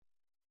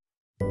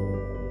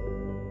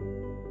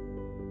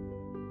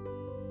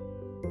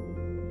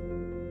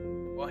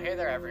hey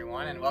there,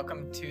 everyone, and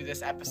welcome to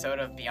this episode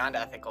of Beyond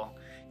Ethical.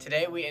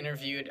 Today, we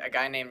interviewed a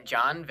guy named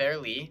John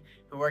Verlee,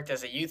 who worked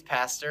as a youth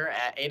pastor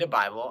at Ada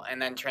Bible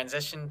and then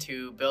transitioned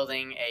to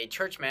building a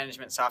church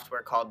management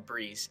software called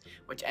Breeze,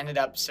 which ended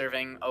up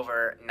serving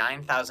over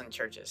 9,000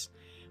 churches.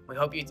 We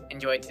hope you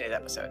enjoyed today's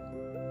episode.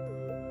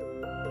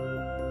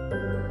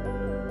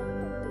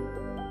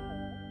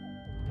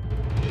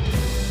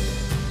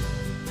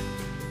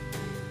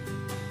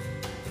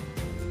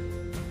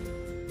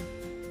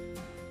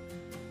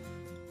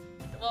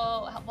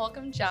 Well,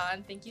 welcome,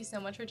 John. Thank you so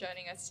much for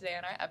joining us today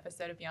on our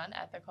episode of Beyond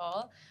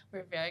Ethical.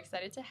 We're very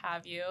excited to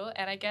have you.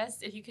 And I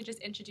guess if you could just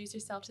introduce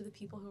yourself to the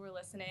people who are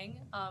listening,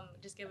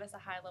 just give us a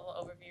high-level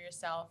overview of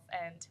yourself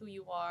and who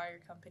you are, your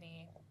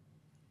company.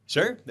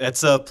 Sure.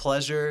 It's a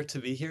pleasure to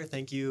be here.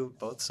 Thank you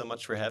both so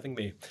much for having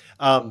me.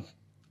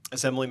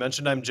 As Emily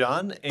mentioned, I'm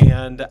John,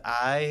 and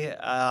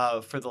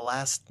I, for the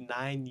last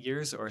 9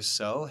 years or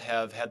so,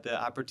 have had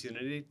the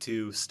opportunity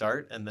to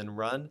start and then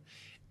run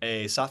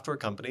a software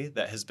company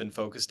that has been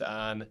focused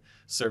on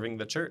serving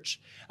the church.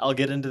 I'll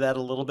get into that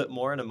a little bit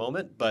more in a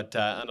moment, but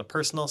on a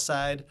personal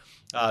side,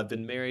 I've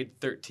been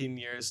married 13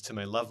 years to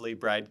my lovely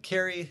bride,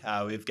 Carrie.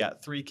 We've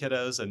got 3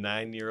 kiddos, a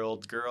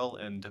 9-year-old girl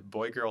and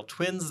boy-girl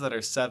twins that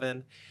are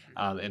 7,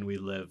 and we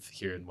live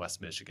here in West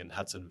Michigan,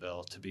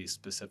 Hudsonville to be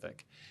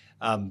specific.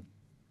 On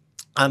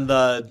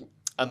the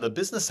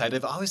business side,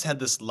 I've always had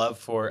this love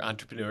for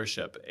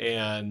entrepreneurship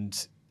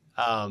and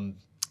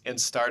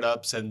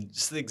startups and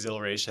just the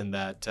exhilaration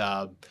that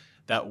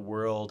that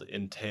world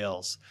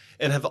entails,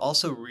 and have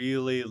also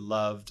really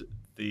loved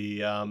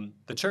the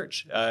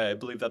church. I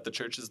believe that the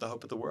church is the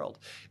hope of the world,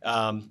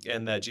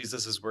 and that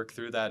Jesus' work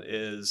through that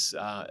is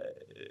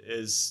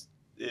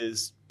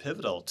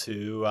pivotal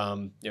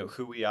to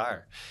who we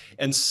are,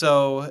 and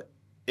so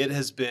it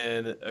has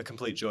been a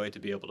complete joy to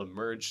be able to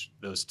merge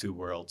those two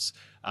worlds,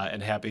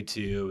 and happy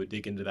to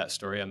dig into that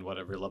story on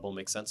whatever level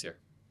makes sense here.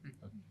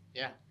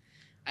 Yeah.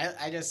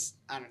 I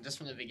don't know, just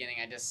from the beginning,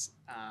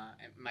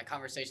 my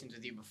conversations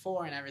with you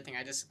before and everything,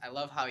 I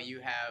love how you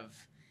have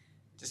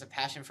just a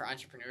passion for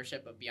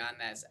entrepreneurship, but beyond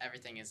that,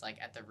 everything is like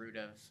at the root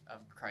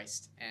of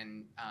Christ.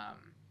 And,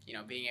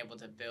 being able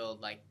to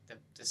build like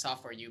the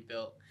software you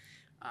built,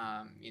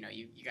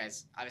 you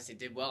guys obviously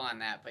did well on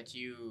that, but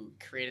you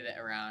created it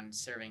around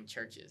serving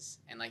churches.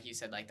 And like you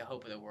said, like the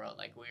hope of the world,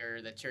 like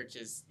we're the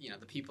churches,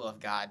 the people of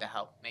God to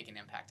help make an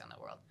impact on the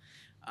world.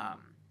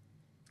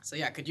 So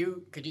yeah, could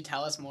you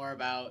tell us more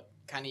about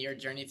kind of your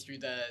journey through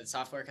the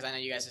software? Because I know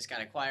you guys just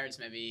got acquired,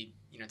 so maybe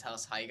tell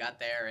us how you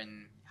got there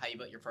and how you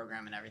built your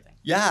program and everything.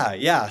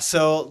 Yeah.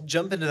 So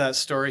jump into that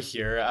story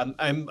here.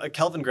 I'm a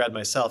Calvin grad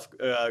myself.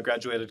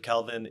 Graduated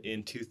Calvin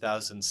in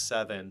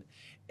 2007,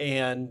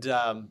 and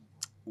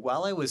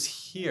while I was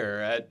here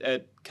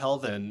at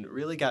Calvin,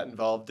 really got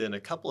involved in a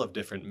couple of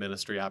different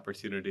ministry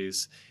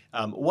opportunities,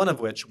 one of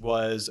which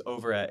was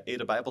over at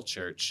Ada Bible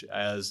Church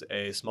as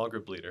a small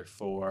group leader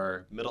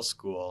for middle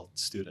school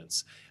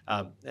students.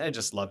 I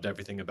just loved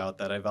everything about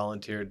that. I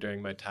volunteered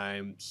during my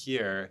time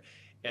here,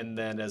 and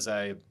then as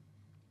I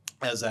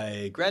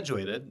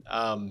graduated,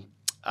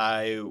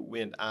 I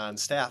went on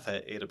staff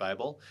at Ada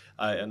Bible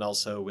and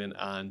also went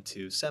on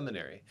to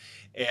seminary,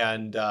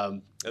 and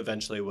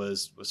eventually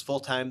was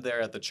full-time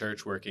there at the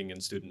church working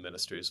in student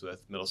ministries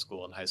with middle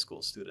school and high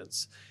school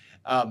students.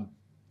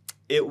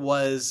 It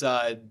was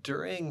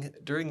during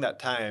that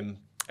time,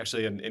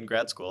 actually in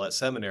grad school at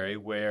seminary,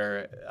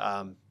 where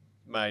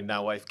my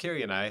now wife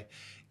Carrie and I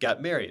got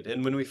married.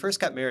 And when we first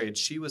got married,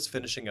 she was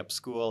finishing up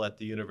school at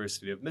the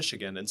University of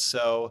Michigan, and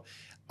so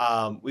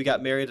we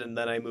got married, and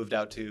then I moved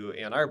out to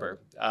Ann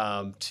Arbor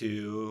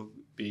to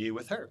be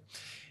with her.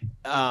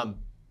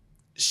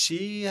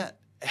 She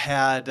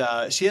had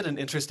an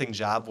interesting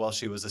job while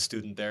she was a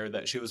student there,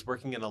 that she was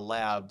working in a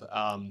lab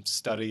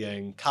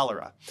studying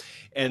cholera,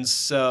 and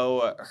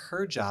so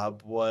her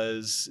job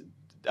was.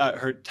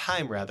 Her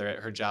time, rather, at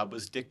her job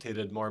was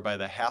dictated more by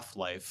the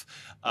half-life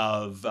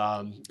of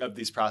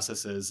these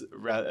processes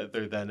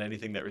rather than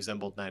anything that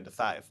resembled 9 to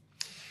 5.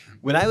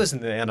 When I was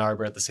in Ann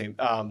Arbor at the same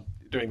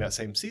during that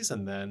same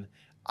season, then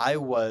I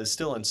was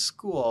still in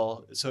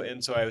school, so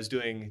I was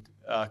doing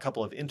a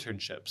couple of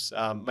internships.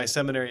 My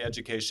seminary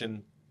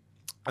education,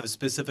 I was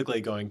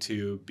specifically going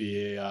to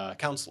be a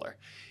counselor.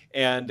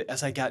 And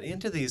as I got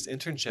into these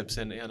internships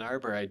in Ann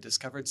Arbor, I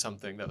discovered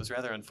something that was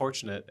rather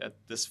unfortunate at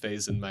this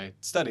phase in my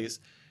studies.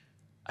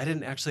 I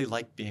didn't actually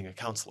like being a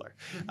counselor.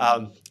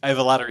 I have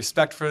a lot of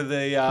respect for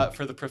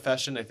the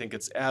profession. I think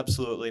it's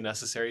absolutely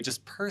necessary.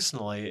 Just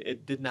personally,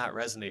 it did not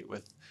resonate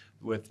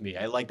with me.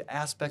 I liked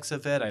aspects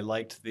of it. I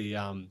liked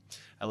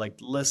I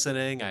liked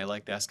listening. I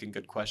liked asking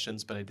good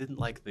questions, but I didn't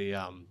like the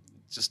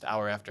just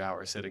hour after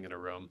hour sitting in a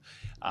room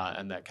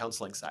and that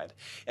counseling side.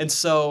 And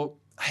so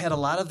I had a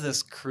lot of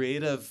this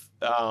creative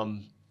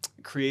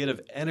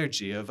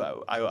energy of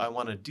I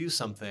want to do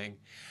something,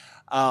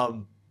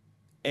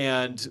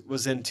 and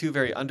was in 2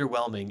 very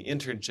underwhelming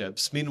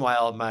internships.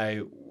 Meanwhile,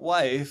 my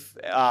wife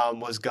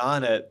was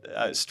gone at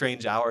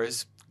strange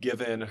hours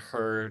given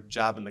her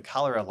job in the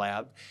cholera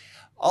lab,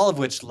 all of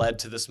which led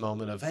to this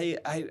moment of, hey,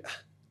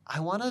 I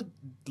want to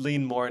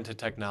lean more into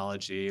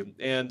technology.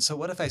 And so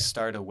what if I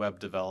start a web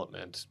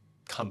development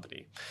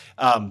company?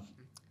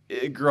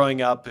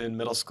 Growing up in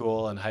middle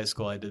school and high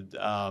school, I did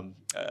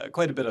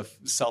quite a bit of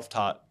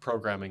self-taught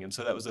programming. And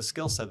so that was a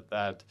skill set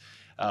that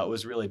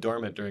was really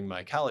dormant during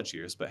my college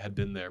years, but had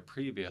been there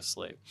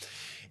previously.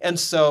 And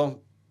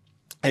so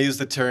I use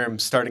the term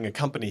starting a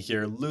company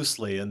here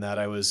loosely in that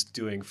I was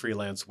doing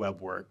freelance web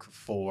work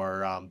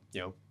for,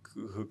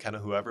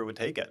 whoever would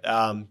take it.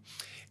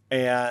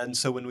 And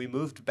so when we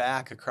moved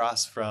back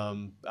across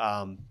from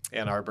Ann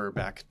Arbor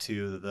back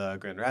to the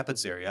Grand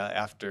Rapids area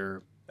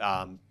after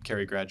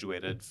Carrie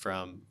graduated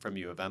from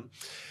U of M,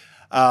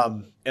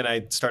 and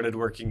I started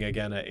working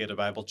again at Ada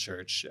Bible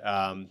Church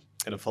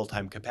in a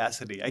full-time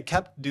capacity, I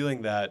kept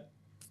doing that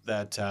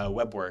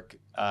web work,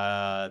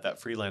 that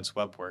freelance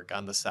web work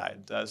on the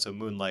side, so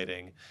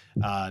moonlighting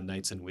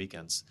nights and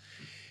weekends.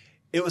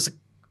 It was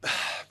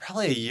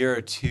probably a year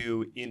or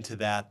two into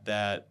that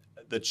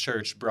the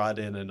church brought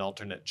in an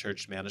alternate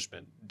church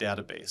management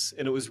database.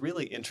 And it was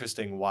really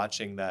interesting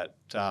watching that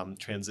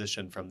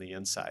transition from the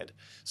inside,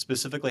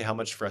 specifically how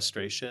much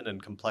frustration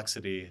and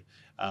complexity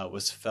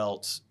was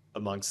felt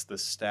amongst the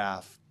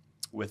staff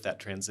with that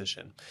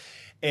transition.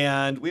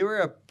 And we were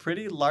a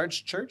pretty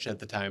large church at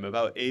the time,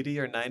 about 80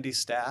 or 90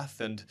 staff.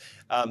 And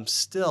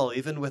still,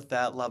 even with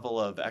that level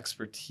of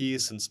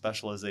expertise and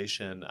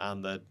specialization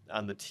on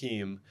the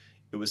team,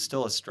 it was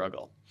still a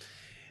struggle.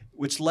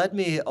 Which led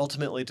me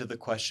ultimately to the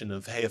question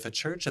of, hey, if a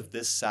church of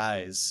this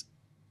size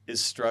is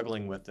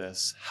struggling with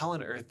this, how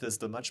on earth does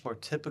the much more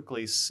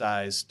typically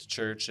sized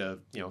church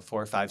of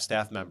 4 or 5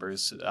 staff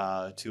members,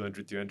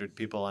 200, 300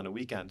 people on a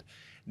weekend,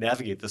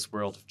 navigate this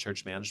world of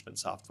church management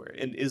software?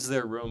 And is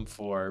there room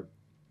for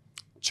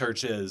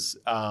churches?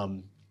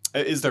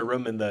 Is there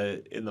room in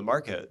the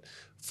market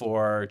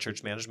for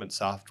church management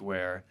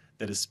software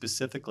that is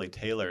specifically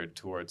tailored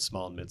towards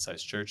small and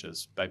mid-sized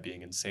churches by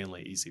being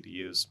insanely easy to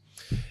use?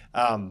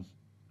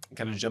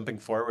 Kind of jumping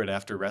forward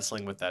after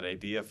wrestling with that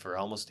idea for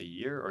almost a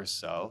year or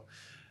so,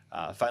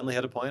 finally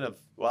had a point of,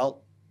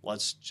 well,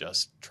 let's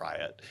just try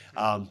it.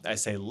 I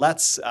say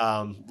let's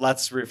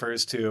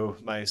refers to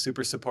my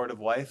super supportive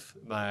wife,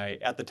 my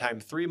at the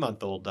time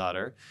 3-month-old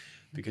daughter,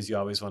 because you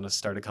always want to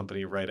start a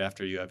company right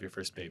after you have your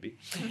first baby,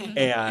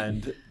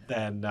 and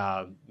then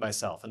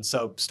myself. And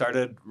so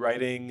started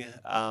writing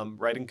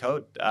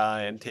code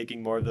and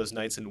taking more of those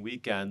nights and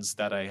weekends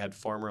that I had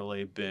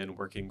formerly been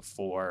working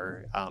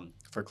for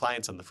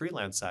clients on the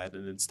freelance side,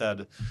 and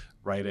instead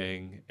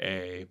writing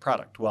a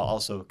product while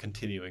also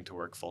continuing to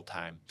work full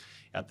time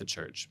at the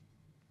church.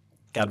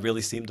 God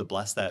really seemed to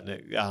bless that, and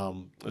it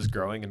was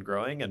growing and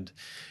growing, and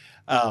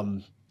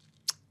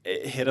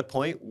it hit a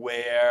point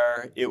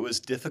where it was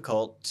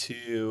difficult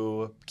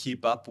to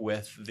keep up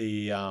with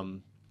the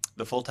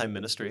full-time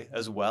ministry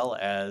as well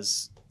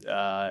as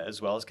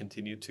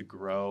continue to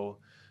grow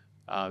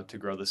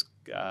this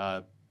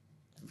kind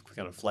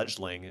of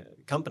fledgling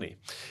company.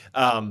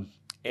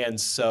 And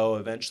so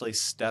eventually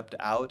stepped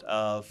out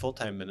of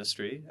full-time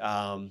ministry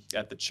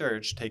at the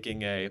church,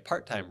 taking a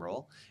part-time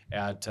role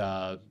at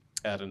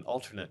an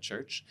alternate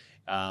church.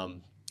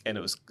 And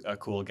it was a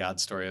cool God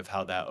story of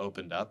how that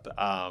opened up.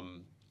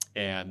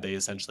 And they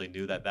essentially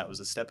knew that was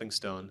a stepping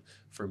stone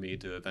for me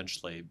to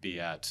eventually be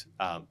at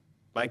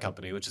my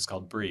company, which is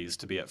called Breeze,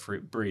 to be at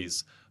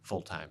Breeze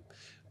full-time,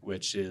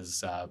 which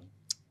is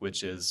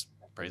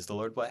praise the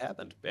Lord, what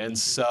happened. And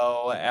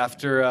so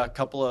after a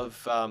couple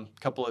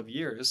of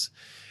years,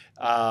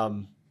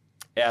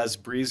 as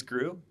Breeze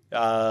grew,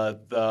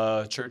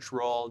 the church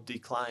role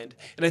declined.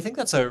 And I think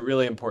that's a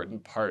really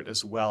important part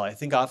as well. I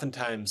think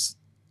oftentimes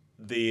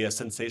the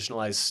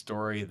sensationalized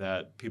story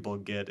that people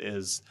get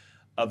is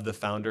of the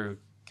founder who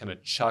kind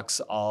of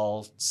chucks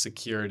all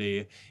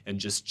security and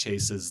just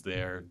chases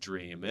their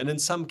dream. And in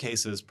some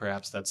cases,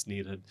 perhaps that's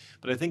needed.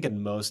 But I think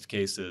in most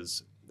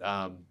cases,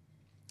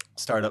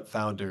 startup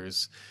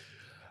founders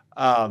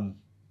are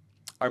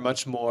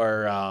much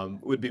more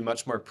would be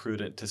much more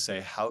prudent to say,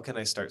 how can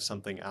I start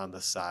something on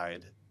the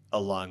side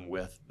along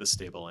with the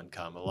stable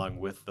income, along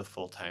with the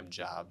full-time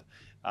job,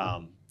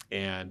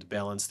 and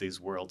balance these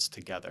worlds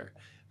together.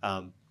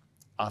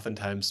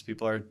 Oftentimes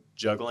people are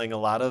juggling a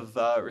lot of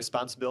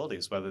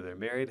responsibilities, whether they're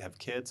married, have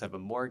kids, have a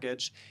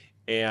mortgage,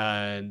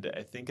 and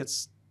I think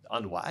it's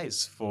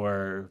unwise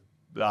for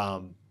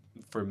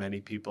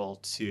many people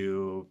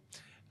to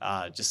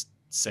just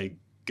say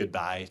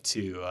goodbye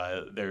to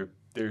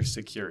their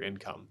secure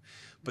income.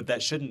 But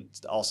that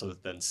shouldn't also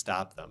then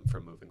stop them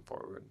from moving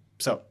forward.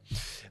 So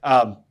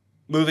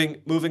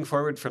moving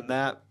forward from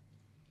that,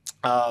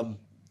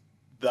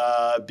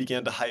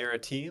 began to hire a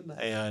team,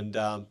 and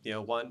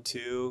 1,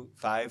 2,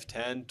 5,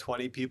 10,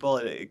 20 people.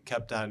 It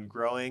kept on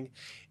growing,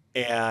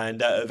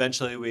 and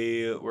eventually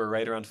we were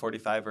right around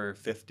 45 or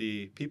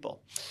 50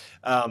 people.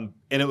 And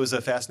it was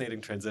a fascinating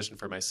transition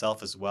for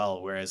myself as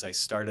well. Whereas I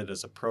started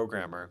as a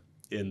programmer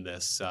in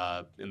this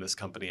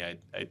company, I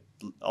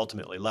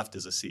ultimately left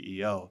as a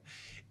CEO,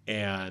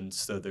 and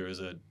so there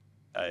was a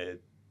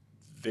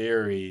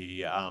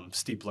very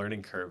steep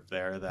learning curve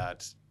there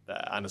that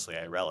honestly,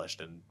 I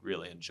relished and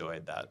really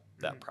enjoyed that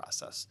Mhm.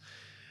 process.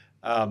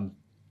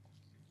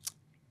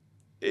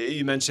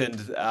 You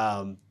mentioned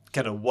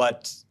kind of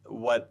what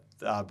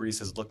Breeze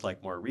has looked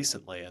like more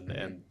recently,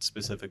 and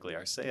specifically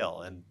our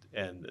sale,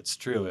 and it's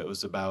true. It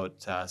was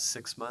about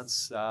 6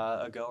 months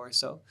ago or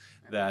so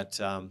that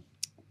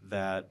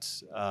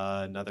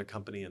another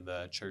company in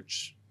the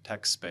church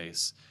tech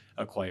space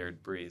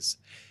acquired Breeze.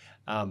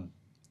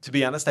 To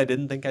be honest, I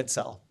didn't think I'd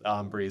sell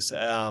Breeze.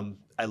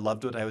 I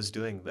loved what I was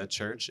doing. The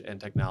church and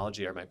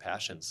technology are my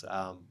passions.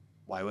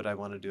 Why would I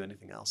want to do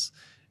anything else?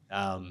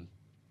 And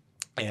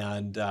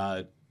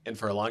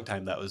for a long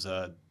time, that was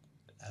a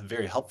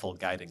very helpful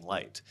guiding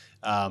light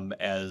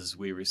as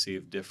we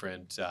received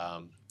different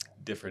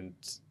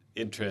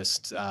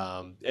interest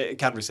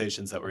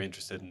conversations that were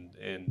interested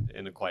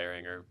in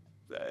acquiring, or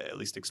at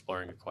least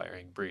exploring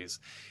acquiring Breeze,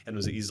 and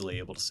was easily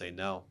able to say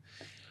no.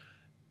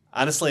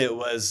 Honestly, it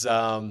was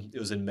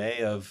in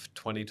May of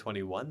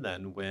 2021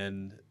 then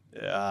when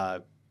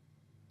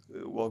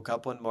woke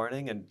up one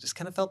morning and just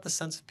kind of felt the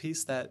sense of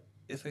peace that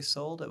if I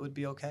sold, it would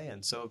be okay.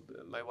 And so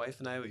my wife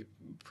and I, we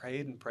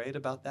prayed and prayed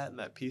about that, and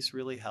that peace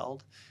really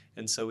held.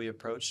 And so we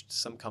approached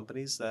some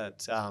companies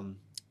that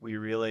we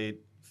really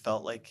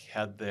felt like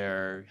had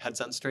their heads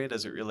on straight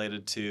as it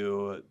related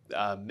to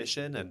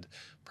mission and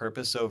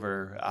purpose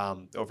over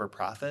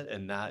profit,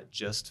 and not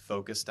just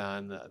focused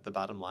on the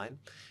bottom line.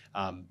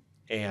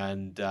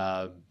 And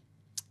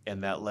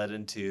that led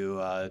into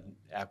an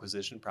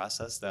acquisition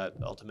process that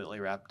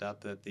ultimately wrapped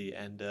up at the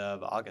end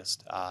of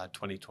August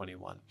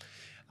 2021.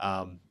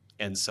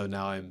 And so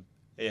now I'm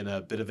in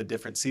a bit of a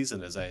different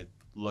season as I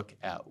look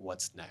at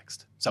what's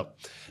next. So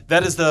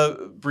that is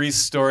the Breeze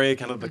story,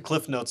 kind of the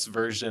Cliff Notes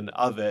version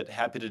of it.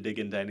 Happy to dig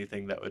into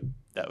anything that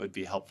would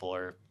be helpful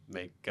or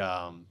make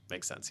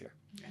sense here.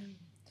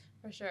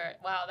 For sure.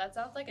 Wow, that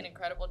sounds like an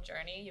incredible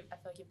journey. I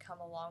feel like you've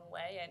come a long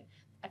way, and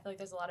I feel like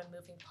there's a lot of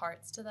moving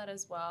parts to that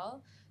as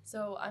well.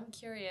 So I'm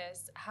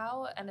curious,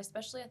 how, and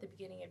especially at the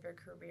beginning of your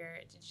career,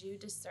 did you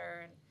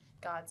discern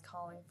God's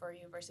calling for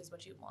you versus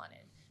what you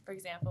wanted? For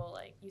example,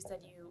 like you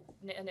said, you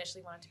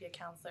initially wanted to be a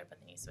counselor, but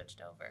then you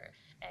switched over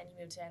and you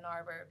moved to Ann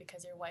Arbor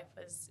because your wife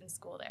was in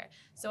school there.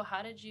 So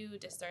how did you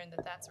discern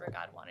that that's where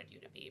God wanted you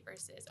to be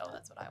versus, oh,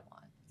 that's what I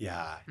want?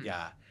 Yeah.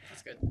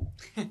 That's good.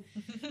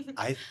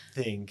 I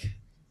think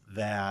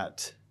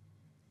that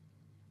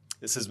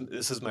this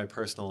is my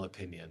personal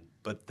opinion,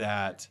 but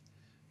that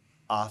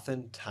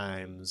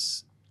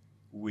oftentimes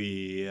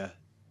we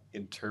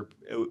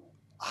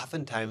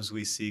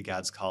see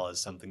God's call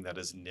as something that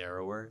is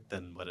narrower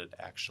than what it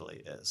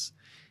actually is.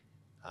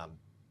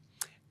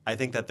 I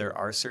think that there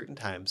are certain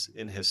times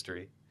in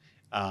history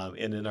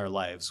and in our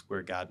lives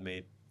where God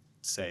may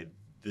say,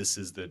 this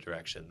is the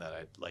direction that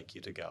I'd like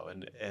you to go.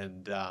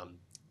 And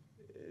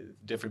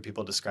different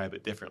people describe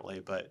it differently,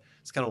 but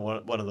it's kind of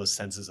one of those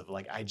senses of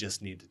like, I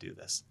just need to do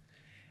this.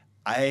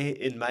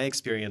 In my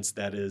experience,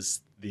 that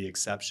is the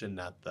exception,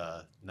 not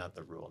the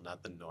rule,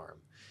 not the norm.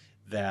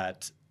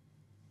 That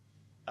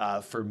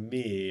for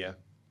me,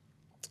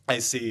 I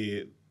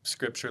see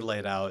Scripture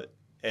laid out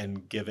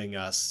and giving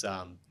us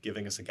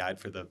a guide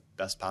for the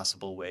best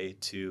possible way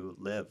to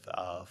live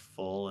a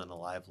full and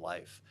alive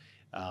life.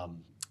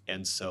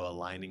 And so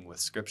aligning with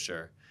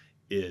Scripture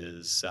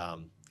is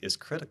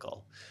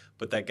critical,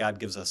 but that God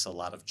gives us a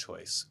lot of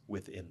choice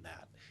within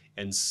that.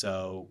 And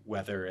so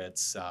whether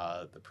it's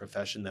the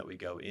profession that we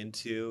go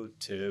into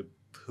to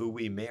who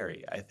we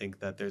marry, I think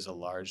that there's a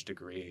large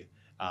degree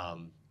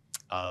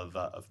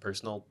of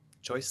personal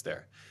choice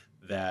there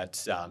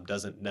that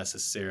doesn't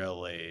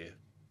necessarily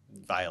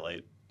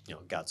violate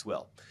God's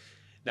will.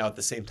 Now, at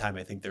the same time,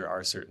 I think there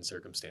are certain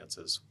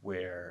circumstances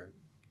where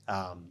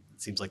it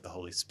seems like the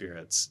Holy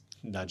Spirit's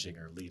nudging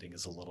or leading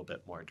is a little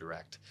bit more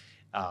direct.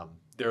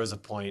 There was a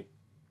point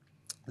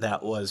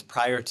that was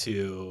prior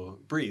to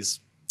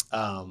Breeze,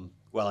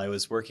 while I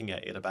was working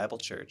at Ada Bible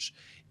Church,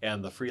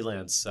 and the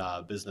freelance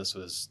business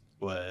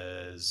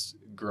was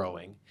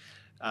growing.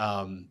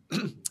 And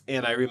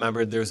I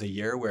remembered there was a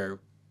year where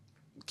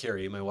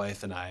Carrie, my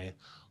wife, and I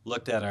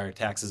looked at our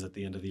taxes at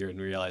the end of the year and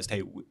realized,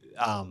 hey,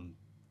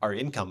 our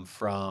income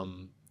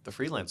from the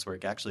freelance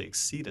work actually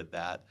exceeded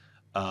that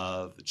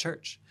of the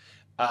church.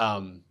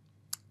 And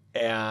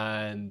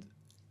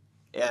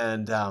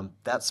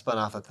that spun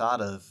off a thought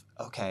of,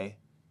 okay,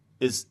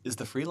 is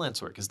the freelance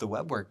work, is the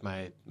web work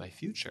my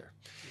future?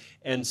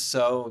 And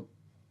so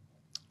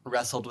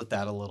wrestled with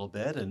that a little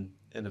bit and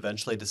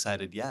eventually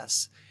decided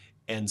yes.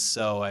 And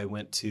so I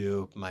went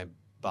to my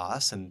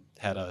boss and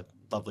had a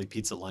lovely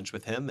pizza lunch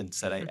with him and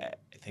said, I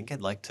think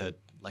I'd like to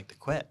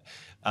quit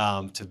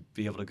to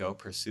be able to go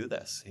pursue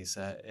this. He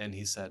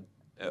said,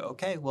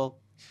 okay, well,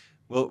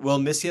 we'll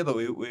miss you, but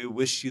we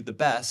wish you the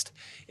best.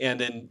 And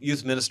in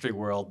youth ministry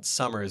world,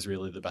 summer is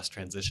really the best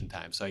transition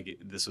time. So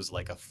this was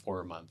like a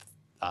 4-month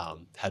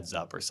heads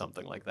up or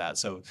something like that.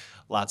 So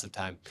lots of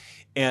time.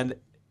 And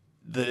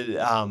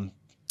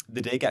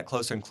the day got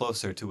closer and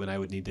closer to when I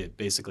would need to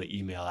basically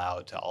email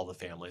out to all the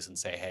families and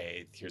say,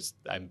 hey,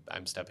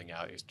 I'm stepping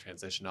out, here's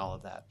transition, all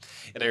of that.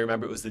 And I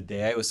remember it was the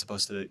day I was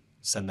supposed to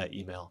send that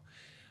email.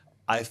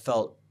 I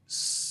felt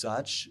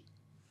such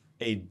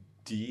a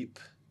deep,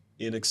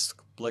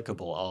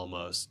 inexplicable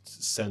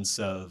almost sense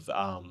of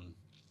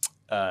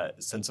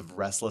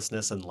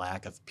restlessness and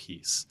lack of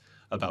peace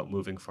about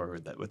moving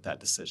forward with that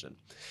decision.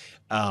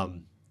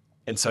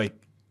 And so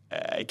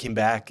I came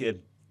back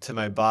to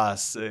my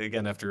boss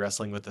again after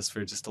wrestling with this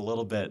for just a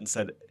little bit and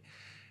said,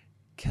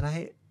 "Can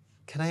I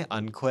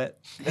unquit?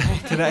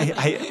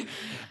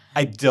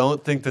 I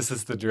don't think this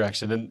is the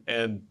direction."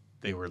 And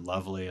they were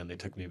lovely and they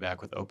took me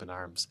back with open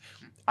arms.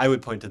 I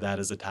would point to that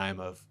as a time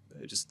of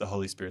just the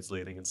Holy Spirit's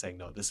leading and saying,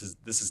 "No, this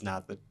is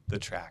not the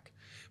track."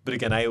 But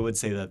again, I would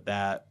say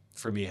that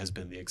for me has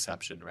been the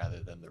exception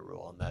rather than the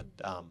rule, and that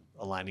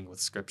aligning with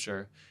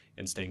Scripture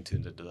and staying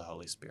tuned into the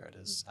Holy Spirit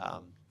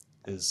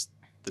is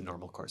the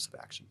normal course of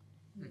action.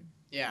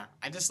 Yeah,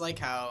 I just like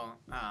how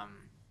I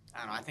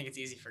don't know. I think it's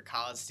easy for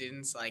college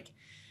students. Like,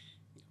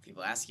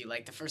 people ask you,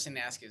 like, the first thing they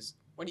ask is,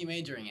 "What are you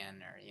majoring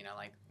in?" Or,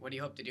 like, "What do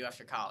you hope to do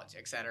after college?"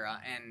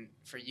 etc. And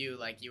for you,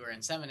 like, you were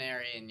in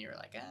seminary and you were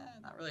like,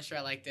 "Not really sure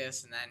I like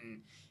this." And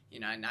then,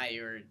 and now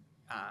you're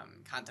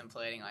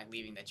contemplating like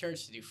leaving the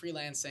church to do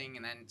freelancing.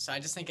 And then, so I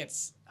just think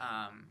it's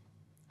I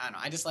don't know.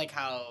 I just like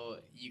how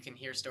you can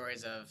hear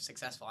stories of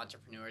successful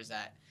entrepreneurs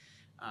that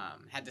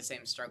had the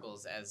same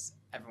struggles as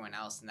everyone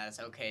else, and that it's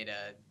okay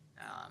to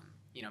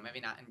maybe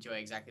not enjoy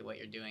exactly what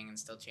you're doing and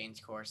still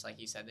change course. Like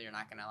you said, that you're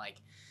not gonna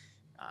like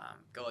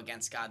go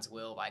against God's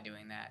will by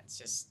doing that. It's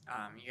just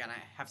you're gonna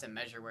have to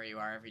measure where you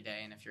are every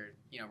day, and if you're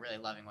really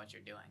loving what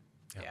you're doing.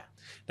 Yeah.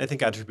 I think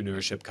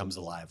entrepreneurship comes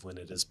alive when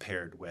it is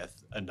paired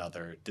with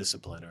another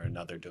discipline or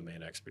another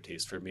domain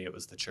expertise. For me, it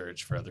was the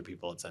church. For other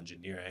people, it's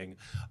engineering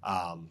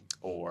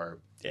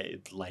or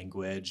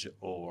language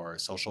or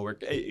social work.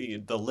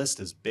 The list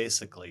is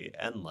basically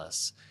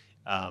endless.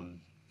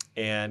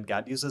 And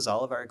God uses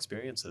all of our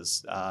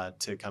experiences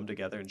to come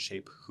together and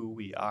shape who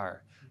we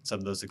are. Some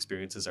of those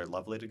experiences are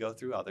lovely to go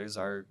through. Others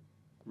are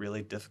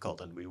really difficult,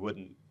 and we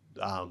wouldn't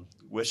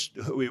wish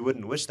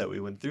that we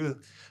went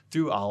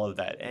through all of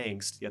that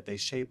angst. Yet they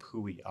shape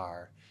who we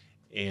are,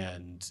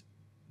 and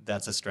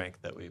that's a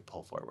strength that we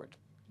pull forward.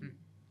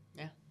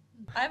 Yeah.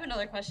 I have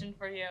another question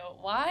for you.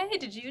 Why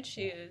did you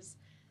choose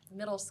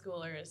middle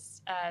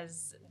schoolers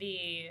as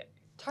the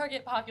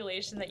target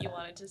population that you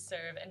wanted to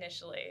serve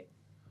initially?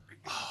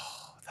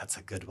 Oh, that's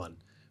a good one.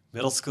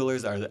 Middle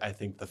schoolers are, I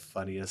think, the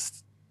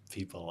funniest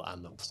people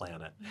on the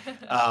planet.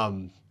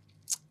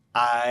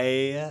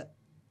 I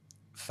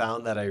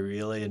found that I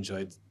really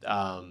enjoyed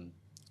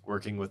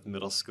working with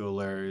middle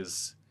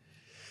schoolers.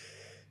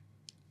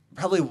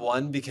 Probably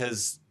one,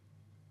 because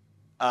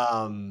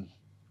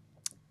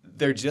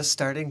they're just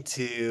starting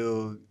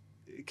to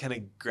kind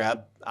of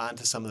grab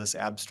onto some of this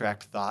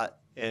abstract thought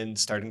and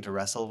starting to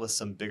wrestle with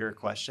some bigger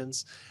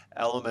questions.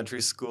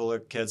 Elementary school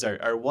kids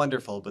are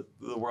wonderful, but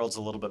the world's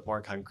a little bit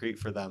more concrete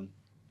for them.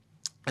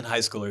 And high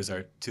schoolers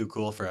are too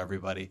cool for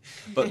everybody.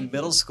 But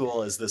middle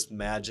school is this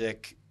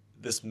magic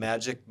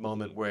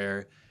moment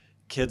where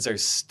kids are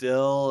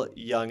still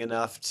young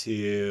enough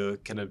to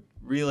kind of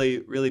really,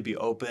 really be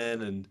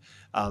open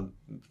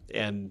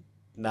and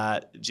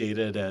not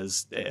jaded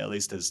at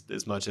least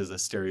as much as a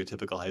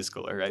stereotypical high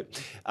schooler, right?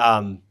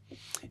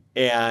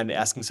 And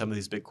asking some of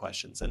these big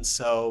questions. And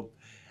so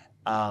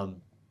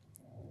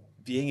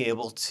being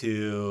able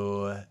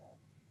to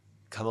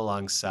come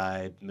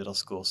alongside middle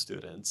school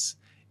students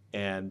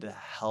and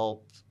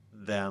help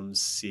them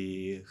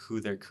see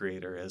who their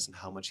creator is and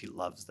how much he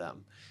loves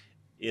them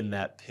in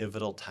that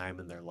pivotal time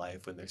in their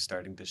life when they're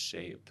starting to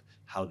shape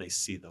how they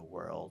see the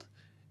world.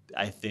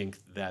 I think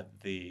that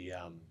the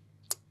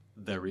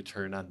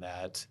return on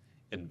that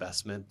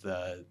investment,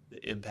 the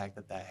impact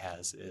that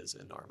has is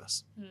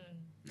enormous.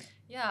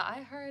 Yeah,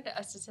 I heard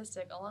a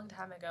statistic a long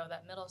time ago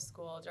that middle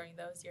school during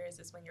those years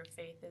is when your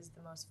faith is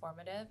the most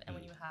formative and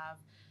when you have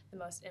the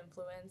most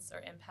influence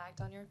or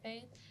impact on your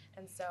faith.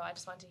 And so I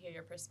just want to hear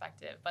your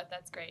perspective, but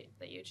that's great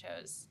that you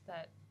chose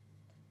that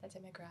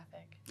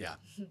demographic. Yeah.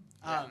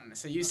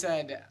 So you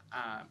said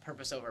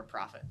purpose over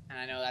profit, and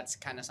I know that's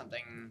kind of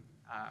something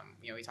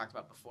we talked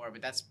about before,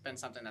 but that's been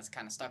something that's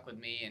kind of stuck with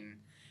me, and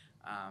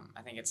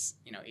I think it's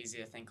easy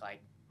to think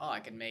like, oh, I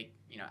could make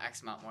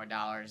X amount more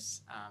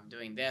dollars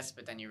doing this,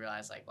 but then you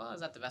realize like, well,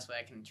 is that the best way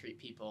I can treat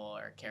people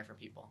or care for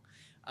people?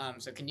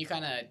 So can you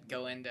kind of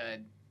go into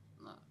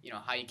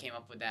how you came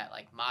up with that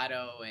like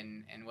motto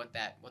and what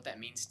that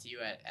means to you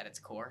at its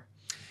core?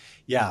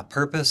 Yeah,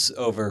 purpose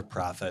over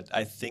profit.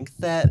 I think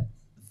that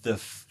the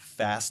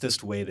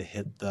fastest way to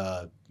hit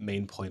the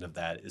main point of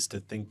that is to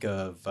think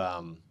of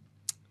kind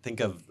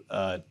of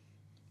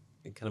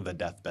a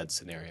deathbed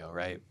scenario,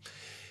 right?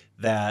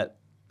 That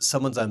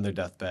someone's on their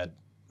deathbed,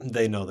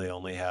 they know they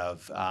only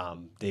have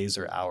days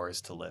or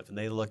hours to live, and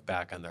they look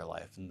back on their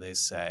life and they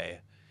say,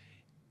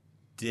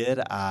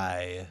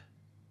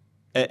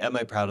 am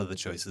I proud of the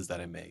choices that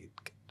I made,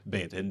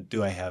 and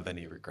do I have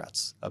any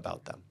regrets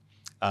about them?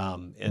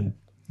 And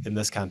in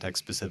this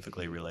context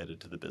specifically related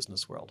to the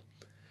business world.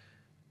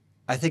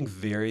 I think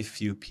very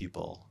few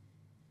people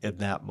in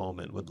that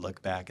moment would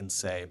look back and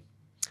say,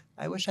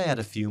 I wish I had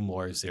a few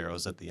more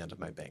zeros at the end of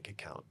my bank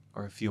account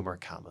or a few more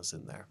commas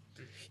in there.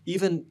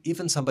 Even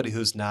somebody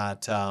who's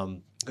not,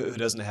 who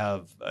doesn't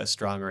have a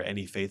strong or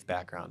any faith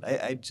background,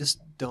 I just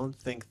don't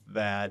think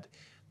that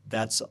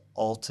that's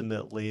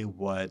ultimately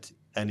what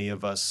any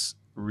of us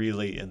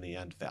really in the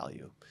end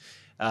value.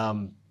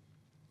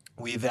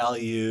 We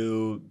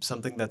value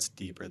something that's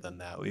deeper than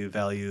that. We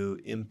value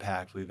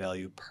impact. We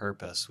value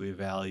purpose. We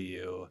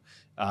value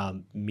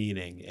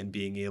meaning and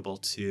being able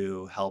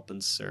to help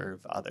and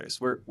serve others.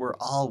 We're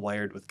all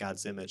wired with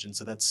God's image, and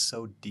so that's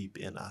so deep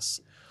in us.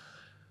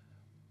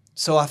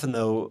 So often,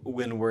 though,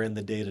 when we're in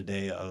the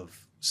day-to-day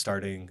of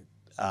starting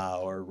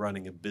or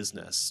running a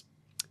business,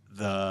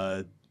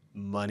 the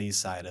money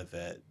side of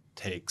it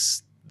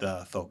takes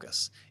the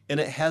focus. And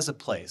it has a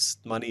place.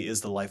 Money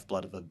is the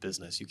lifeblood of a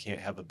business. You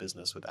can't have a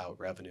business without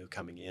revenue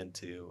coming in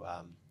to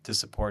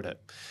support it.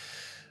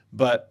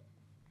 But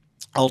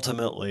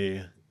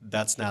ultimately,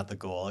 that's not the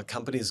goal. A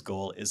company's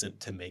goal isn't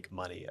to make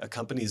money. A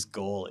company's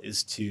goal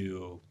is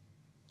to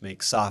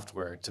make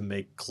software, to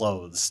make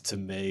clothes, to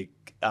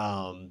make,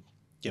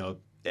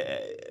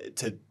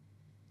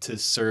 to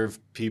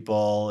serve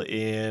people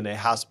in a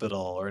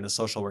hospital or in a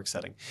social work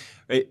setting.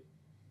 Right?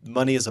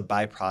 Money is a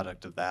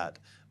byproduct of that,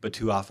 but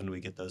too often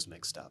we get those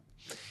mixed up.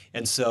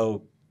 And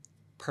so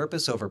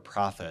purpose over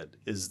profit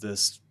is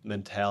this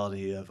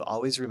mentality of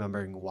always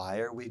remembering, why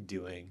are we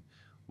doing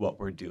what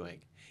we're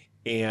doing?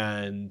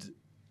 And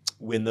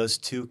when those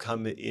two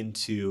come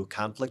into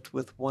conflict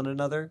with one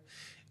another,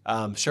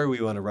 sure,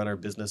 we want to run our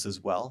business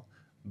as well,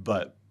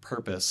 but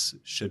purpose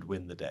should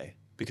win the day,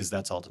 because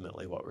that's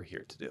ultimately what we're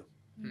here to do.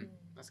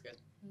 That's good.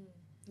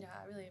 Yeah,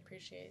 I really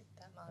appreciate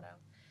that motto.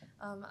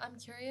 I'm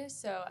curious,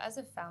 so as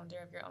a founder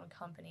of your own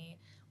company,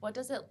 what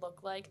does it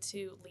look like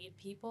to lead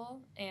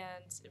people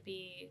and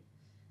be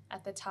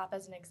at the top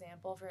as an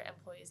example for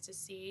employees to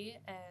see?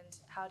 And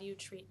how do you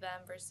treat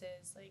them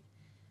versus like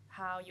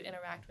how you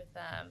interact with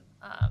them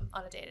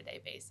on a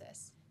day-to-day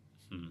basis?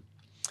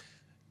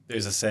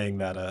 There's a saying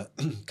that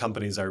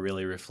companies are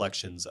really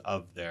reflections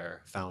of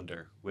their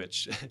founder,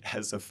 which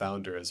as a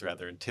founder is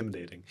rather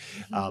intimidating.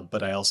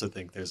 But I also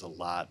think there's a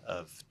lot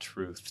of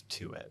truth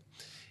to it.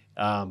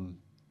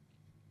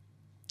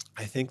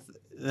 I think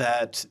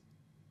that,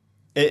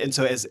 and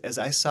so as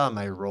I saw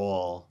my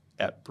role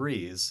at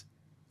Breeze,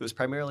 it was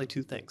primarily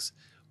two things.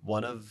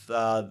 One of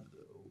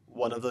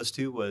those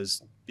two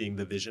was being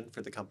the vision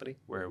for the company.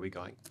 Where are we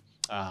going?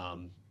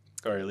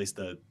 Or at least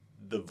the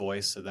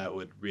voice, so that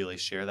would really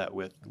share that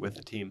with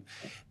the team.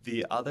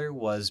 The other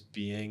was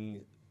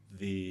being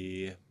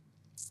the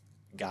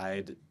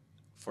guide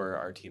for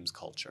our team's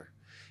culture.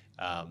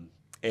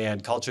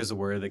 And culture is a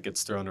word that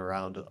gets thrown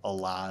around a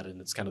lot,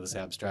 and it's kind of this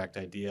abstract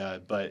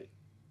idea, but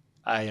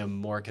I am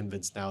more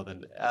convinced now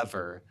than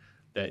ever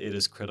that it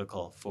is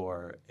critical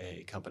for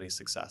a company's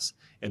success.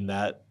 And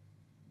that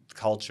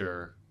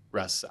culture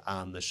rests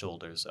on the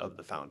shoulders of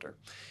the founder.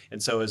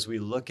 And so as we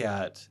look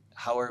at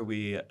how are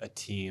we a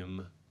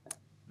team,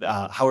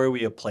 how are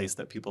we a place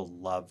that people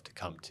love to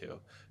come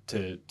to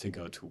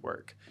go to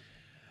work?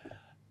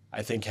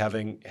 I think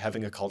having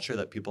a culture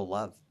that people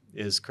love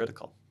is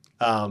critical.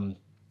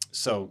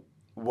 So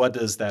what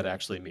does that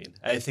actually mean?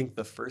 I think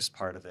the first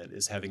part of it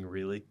is having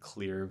really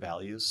clear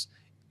values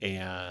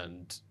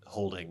and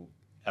holding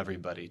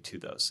everybody to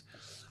those.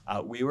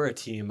 We were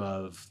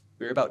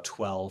about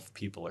 12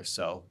 people or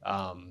so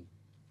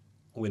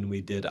when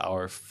we did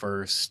our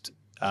first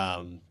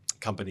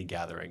company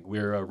gathering. We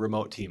were a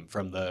remote team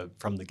from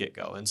the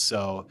get-go, and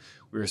so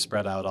we were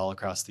spread out all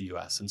across the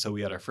U.S. And so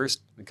we had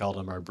we called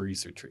them our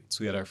Breeze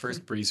retreats. We had our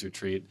first Breeze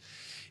retreat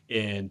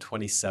in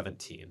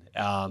 2017,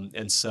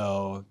 and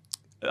so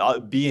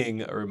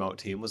being a remote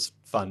team was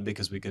fun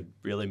because we could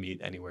really meet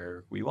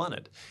anywhere we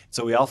wanted.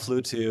 So we all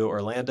flew to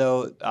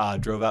Orlando,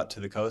 drove out to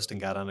the coast, and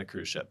got on a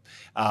cruise ship,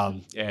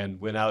 and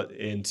went out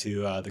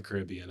into the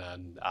Caribbean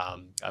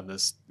on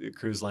this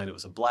cruise line. It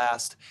was a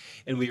blast,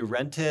 and we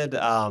rented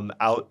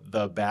out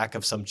the back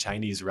of some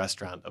Chinese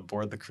restaurant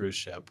aboard the cruise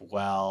ship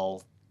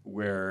while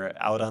we're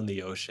out on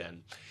the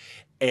ocean,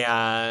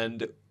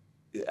 and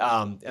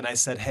I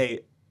said,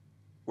 "Hey,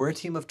 we're a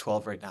team of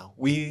 12 right now.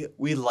 We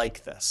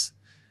like this.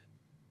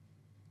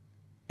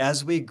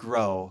 As we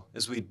grow,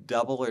 as we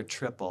double or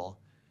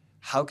triple,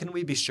 how can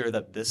we be sure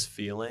that this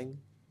feeling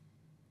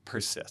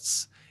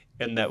persists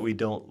and that we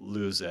don't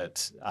lose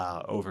it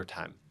over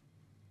time?"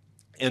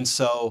 And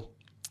so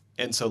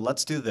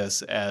let's do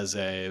this as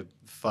a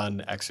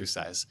fun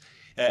exercise.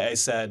 I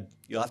said,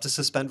 you'll have to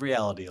suspend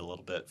reality a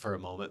little bit for a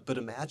moment, but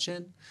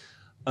imagine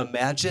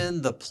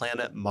the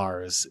planet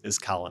Mars is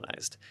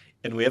colonized,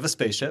 and we have a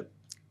spaceship,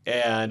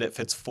 and it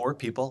fits 4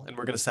 people, and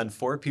we're going to send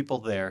 4 people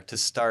there to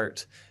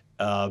start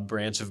a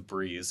branch of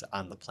Breeze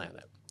on the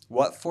planet.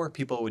 What 4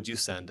 people would you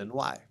send and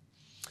why?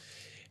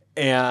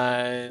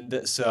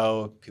 And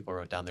so people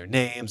wrote down their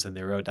names and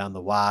they wrote down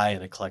the why,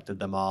 and I collected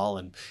them all.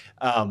 And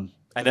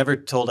I never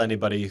told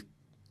anybody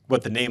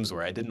what the names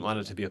were. I didn't want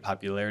it to be a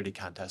popularity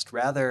contest.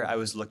 Rather, I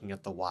was looking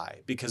at the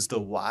why, because the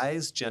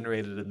whys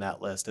generated in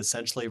that list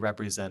essentially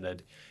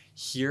represented,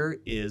 here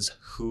is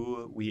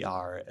who we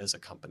are as a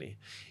company.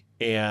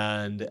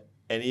 And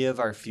any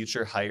of our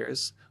future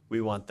hires, we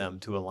want them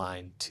to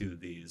align to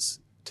these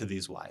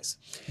whys.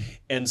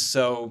 And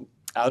so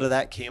out of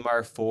that came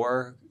our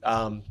four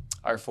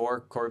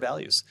core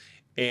values.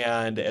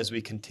 And as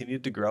we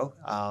continued to grow,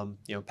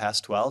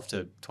 past 12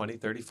 to 20,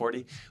 30,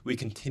 40, we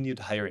continued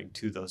hiring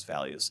to those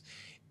values.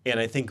 And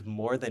I think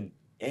more than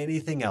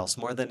anything else,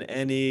 more than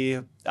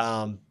any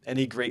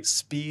great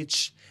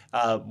speech,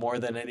 more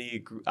than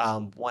any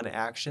one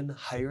action,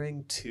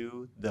 hiring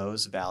to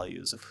those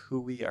values of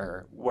who we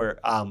are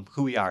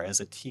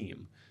as a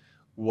team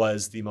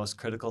was the most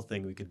critical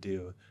thing we could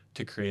do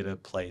to create a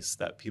place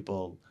that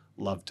people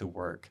love to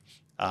work,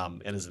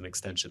 and as an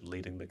extension,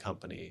 leading the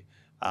company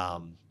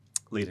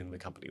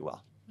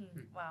well.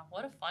 Wow,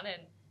 what a fun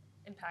and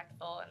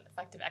impactful and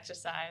effective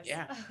exercise.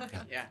 Yeah.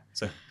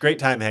 So great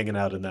time hanging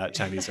out in that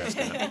Chinese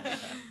restaurant.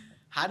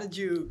 How did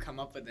you come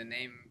up with the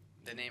name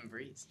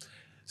Breeze?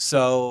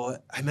 So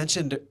I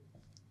mentioned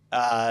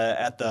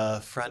at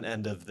the front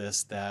end of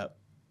this that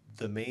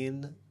the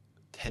main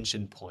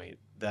tension point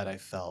that I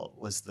felt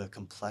was the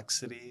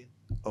complexity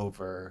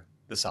over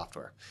the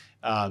software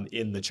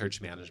in the church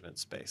management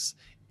space,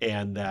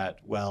 and that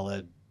while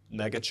a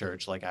mega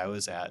church like I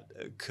was at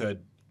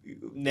could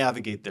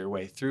navigate their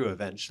way through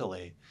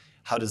eventually,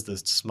 how does the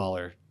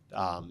smaller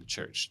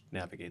church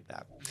navigate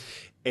that?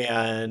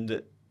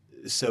 And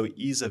so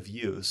ease of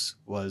use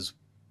was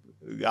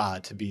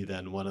to be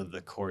then one of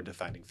the core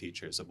defining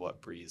features of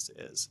what Breeze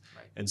is.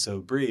 Right. And so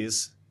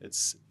Breeze,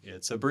 it's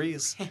a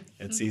breeze.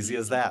 It's easy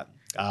as that.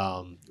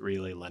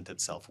 Really lent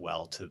itself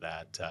well to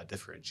that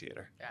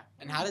differentiator. Yeah.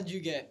 And how did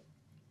you get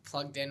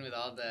plugged in with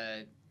all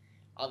the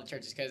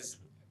churches? Because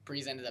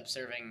Breeze ended up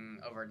serving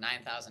over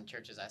 9,000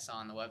 churches I saw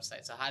on the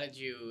website. So how did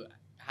you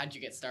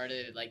get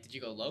started? Like, did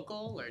you go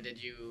local or did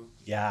you?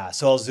 Yeah.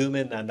 So I'll zoom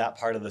in on that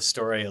part of the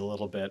story a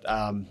little bit.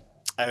 I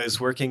was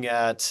working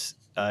at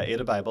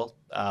Ada Bible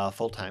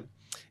full time,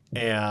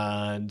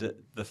 and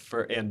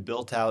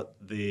built out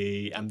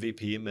the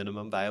MVP,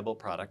 minimum viable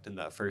product, in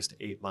that first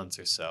 8 months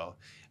or so.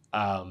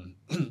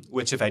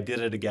 Which, if I did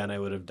it again, I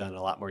would have done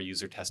a lot more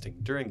user testing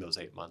during those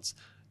 8 months.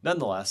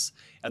 Nonetheless,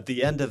 at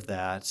the end of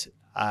that,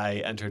 I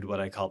entered what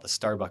I call the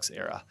Starbucks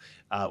era,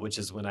 which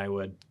is when I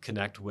would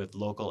connect with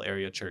local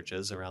area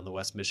churches around the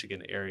West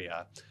Michigan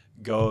area,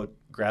 go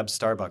grab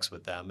Starbucks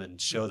with them and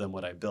show them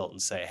what I built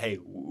and say, hey,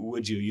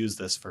 would you use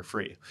this for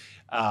free?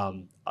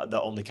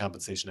 The only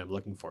compensation I'm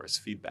looking for is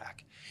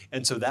feedback.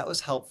 And so that was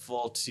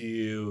helpful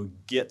to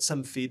get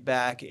some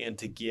feedback and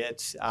to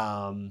get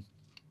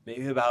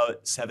maybe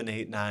about 7,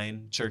 8,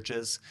 9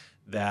 churches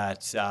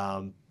that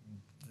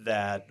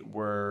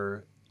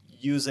were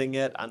using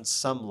it on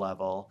some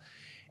level.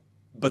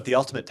 But the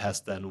ultimate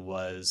test then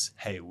was,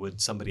 hey,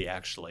 would somebody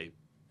actually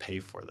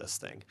pay for this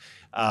thing?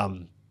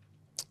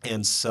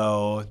 And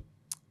so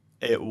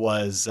it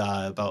was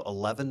about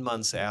 11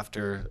 months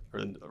after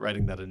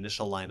writing that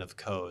initial line of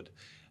code,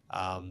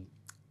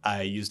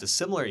 I used a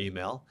similar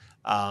email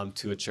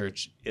to a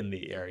church in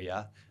the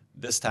area.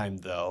 This time,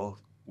 though,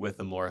 with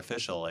a more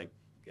official, like,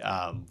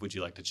 would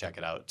you like to check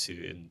it out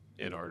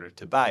in order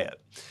to buy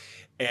it?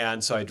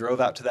 And so I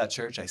drove out to that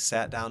church. I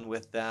sat down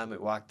with them. I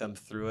walked them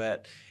through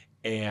it.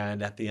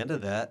 And at the end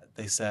of that,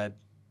 they said,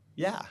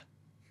 yeah,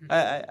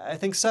 I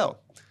think so.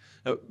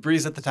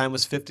 Breeze at the time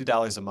was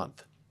 $50 a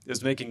month. It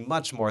was making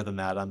much more than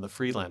that on the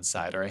freelance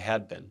side, or I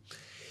had been.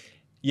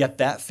 Yet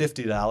that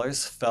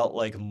 $50 felt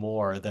like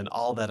more than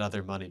all that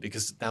other money,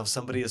 because now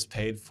somebody has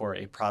paid for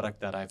a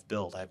product that I've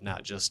built. I've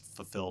not just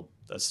fulfilled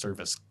a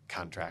service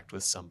contract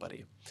with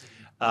somebody.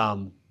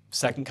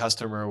 Second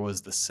customer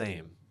was the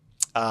same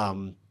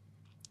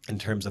in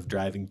terms of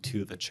driving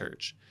to the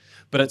church.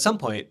 But at some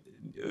point,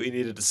 we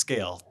needed to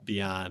scale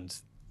beyond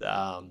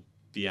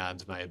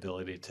my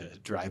ability to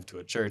drive to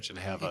a church and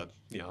have a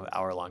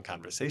hour-long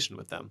conversation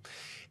with them.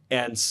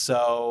 And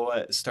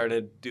so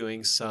started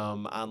doing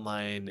some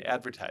online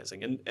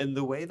advertising. And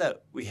the way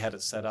that we had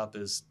it set up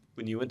is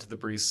when you went to the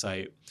Breeze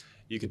site,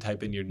 you could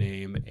type in your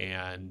name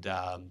and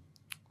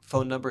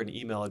phone number and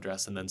email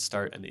address and then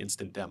start an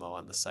instant demo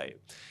on the site.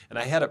 And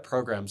I had it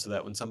programmed so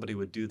that when somebody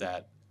would do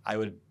that, I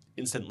would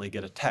instantly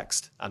get a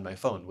text on my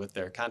phone with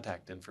their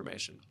contact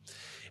information.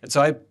 And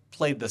so I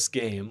played this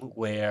game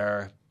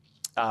where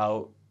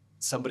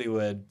somebody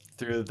would,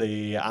 through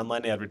the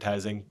online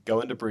advertising,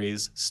 go into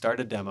Breeze, start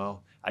a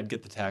demo. I'd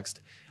get the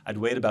text. I'd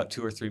wait about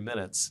 2 or 3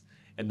 minutes,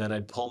 and then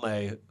I'd pull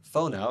my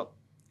phone out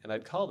and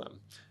I'd call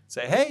them.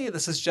 Say, hey,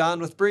 this is John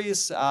with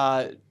Breeze.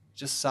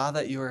 Just saw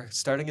that you were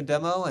starting a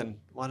demo and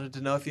wanted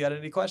to know if you had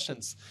any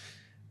questions.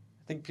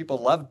 I think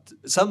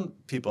some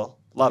people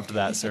loved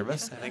that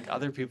service. I think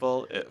other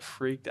people, it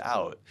freaked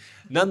out.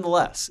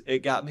 Nonetheless, it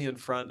got me in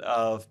front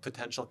of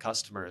potential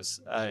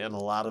customers, and a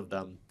lot of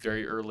them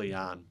very early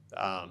on.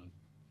 And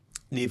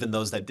even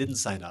those that didn't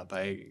sign up,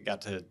 I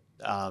got to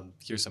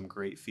hear some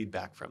great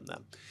feedback from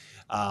them.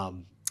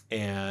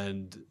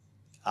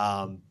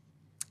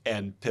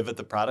 and pivot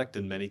the product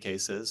in many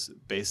cases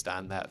based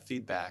on that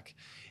feedback.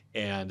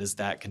 And as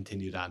that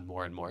continued on,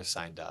 more and more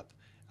signed up.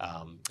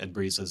 And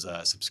Breeze is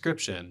a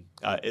subscription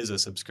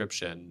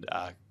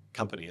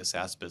company, a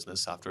SaaS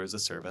business, software as a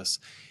service.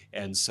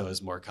 And so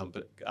as more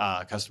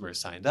customers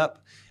signed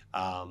up,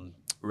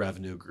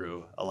 revenue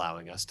grew,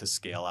 allowing us to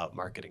scale out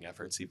marketing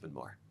efforts even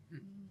more.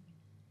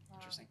 Wow.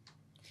 Interesting.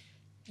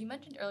 You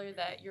mentioned earlier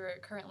that you're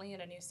currently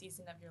in a new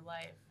season of your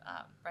life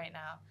right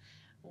now.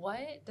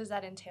 What does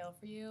that entail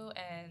for you,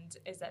 and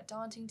is that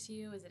daunting to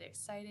you? Is it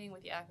exciting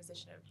with the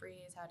acquisition of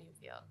Breeze? How do you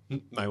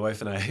feel? My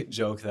wife and I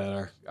joke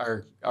that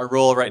our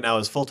role right now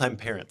is full-time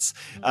parents,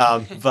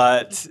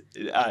 but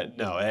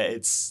no,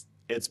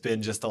 it's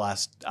been just the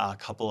last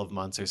couple of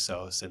months or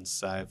so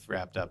since I've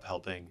wrapped up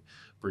helping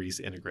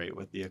Breeze integrate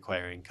with the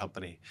acquiring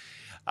company.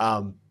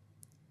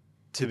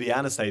 To be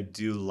honest, I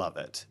do love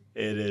it.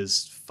 It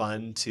is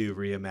fun to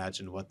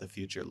reimagine what the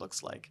future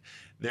looks like.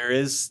 There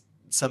is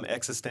some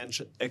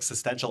existential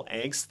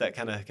angst that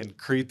kind of can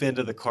creep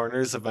into the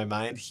corners of my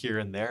mind here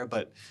and there,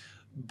 but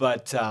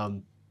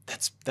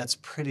that's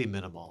pretty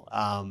minimal.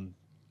 I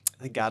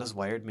think God has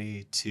wired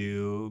me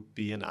to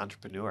be an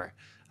entrepreneur.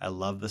 I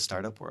love the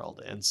startup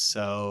world, and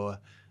so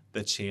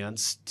the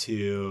chance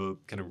to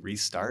kind of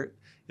restart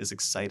is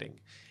exciting.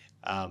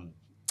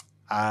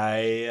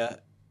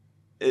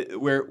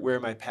 Where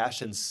my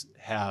passions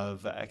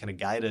have kind of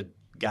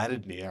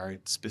guided me are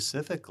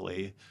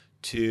specifically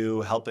to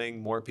helping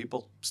more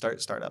people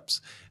start startups.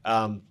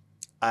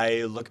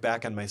 I look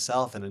back on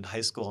myself, and in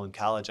high school and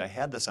college, I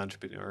had this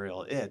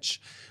entrepreneurial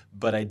itch,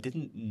 but I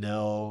didn't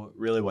know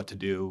really what to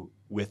do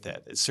with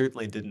it. It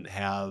certainly didn't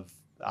have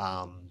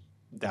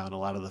down a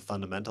lot of the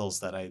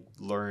fundamentals that I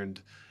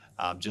learned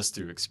just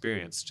through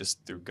experience,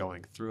 just through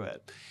going through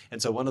it.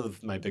 And so one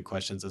of my big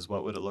questions is,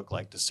 what would it look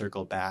like to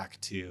circle back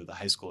to the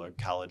high school or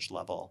college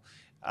level,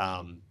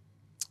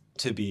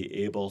 to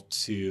be able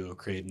to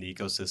create an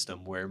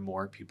ecosystem where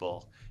more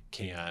people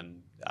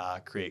can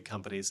create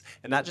companies,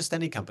 and not just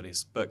any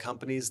companies, but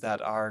companies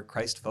that are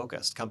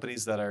Christ-focused,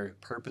 companies that are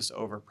purpose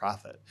over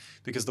profit,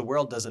 because the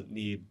world doesn't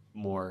need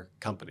more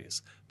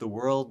companies. The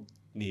world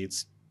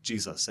needs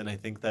Jesus, and I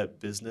think that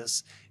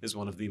business is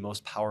one of the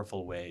most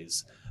powerful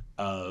ways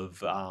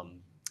of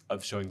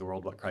showing the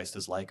world what Christ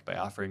is like, by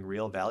offering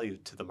real value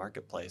to the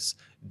marketplace,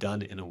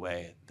 done in a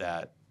way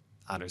that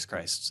honors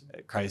Christ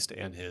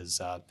and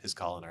his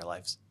call in our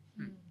lives.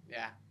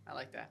 Yeah, I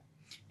like that.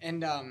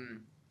 And I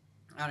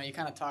don't know, you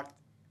kind of talked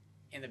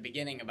in the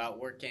beginning about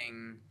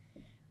working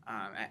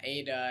at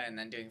Ada and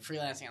then doing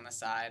freelancing on the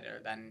side,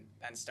 or then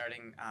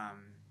starting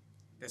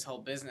this whole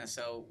business.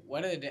 So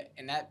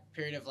in that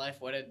period of life,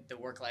 what did the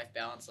work-life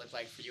balance look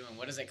like for you, and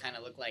what does it kind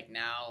of look like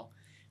now,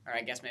 or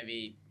I guess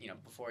maybe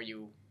before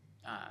you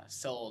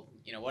sold?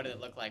 What did it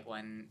look like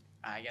when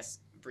I guess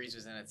Breeze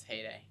was in its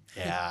heyday?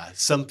 Yeah,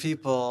 some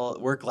people,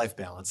 work-life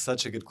balance,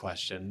 such a good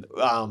question.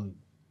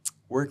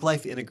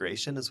 Work-life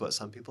integration is what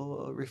some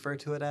people refer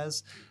to it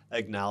as,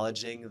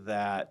 acknowledging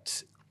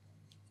that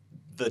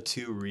the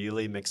two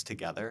really mix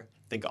together.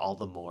 I think all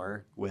the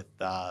more with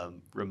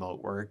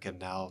remote work, and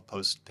now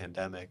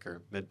post-pandemic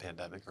or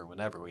mid-pandemic or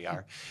whenever we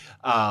are,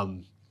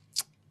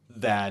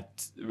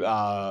 that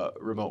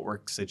remote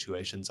work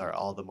situations are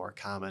all the more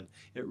common.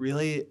 It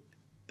really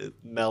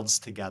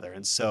melds together.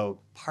 And so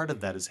part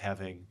of that is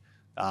having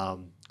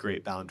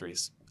great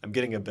boundaries. I'm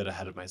getting a bit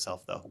ahead of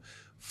myself, though.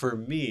 For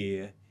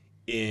me,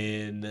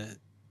 in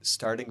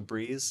starting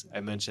Breeze, I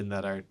mentioned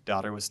that our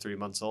daughter was 3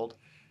 months old.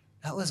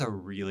 That was a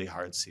really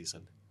hard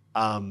season.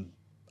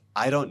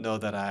 I don't know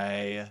that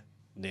I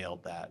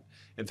nailed that.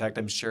 In fact,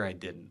 I'm sure I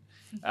didn't.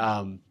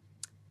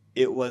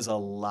 It was a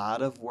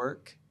lot of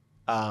work,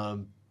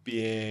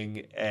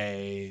 being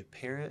a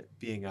parent,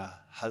 being a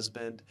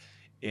husband,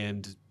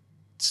 and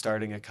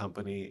starting a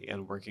company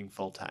and working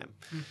full-time.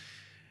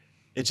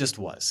 It just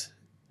was.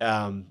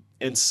 And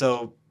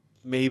so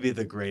maybe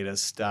the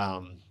greatest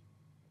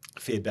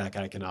feedback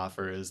I can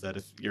offer is that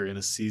if you're in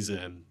a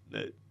season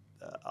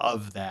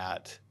of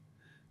that,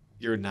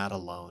 you're not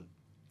alone.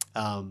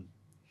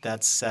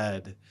 That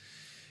said,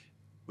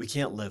 we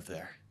can't live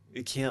there.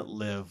 You can't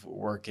live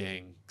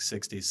working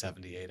 60,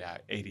 70,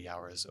 80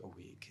 hours a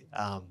week.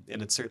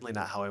 And it's certainly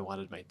not how I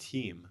wanted my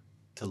team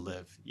to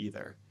live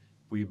either.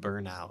 We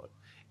burn out.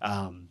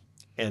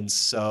 And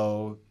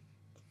so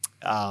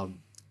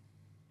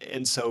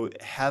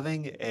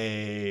having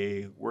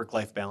a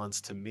work-life balance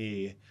to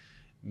me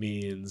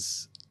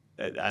means,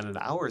 on an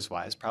hours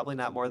wise, probably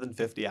not more than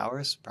 50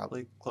 hours,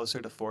 probably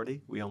closer to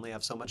 40. We only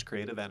have so much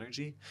creative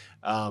energy.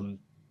 And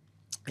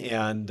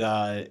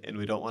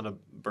we don't want to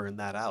burn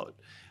that out.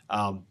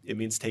 It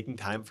means taking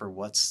time for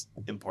what's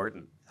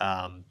important.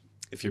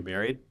 If you're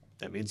married,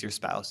 that means your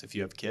spouse. If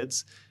you have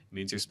kids, it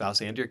means your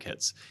spouse and your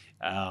kids.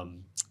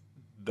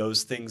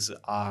 Those things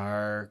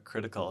are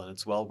critical, and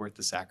it's well worth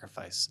the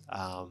sacrifice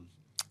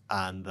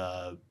on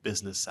the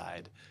business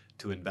side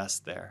to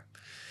invest there.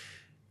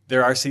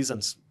 There are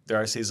seasons. There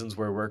are seasons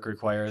where work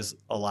requires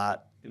a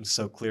lot, and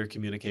so clear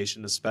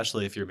communication,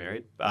 especially if you're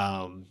married,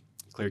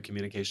 clear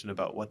communication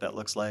about what that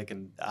looks like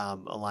and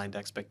aligned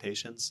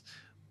expectations,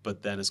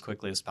 but then as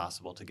quickly as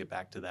possible to get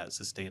back to that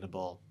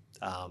sustainable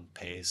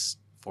pace,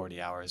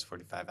 40 hours,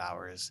 45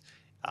 hours,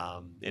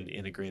 and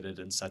integrated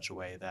in such a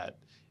way that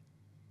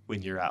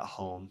when you're at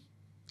home,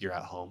 you're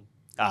at home.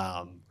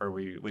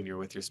 When you're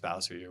with your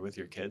spouse or you're with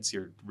your kids,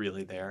 you're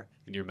really there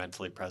and you're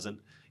mentally present.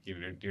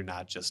 You're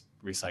not just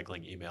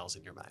recycling emails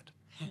in your mind.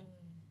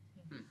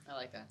 I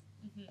like that.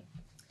 Mm-hmm.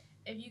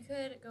 If you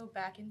could go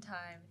back in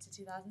time to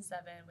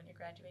 2007 when you're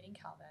graduating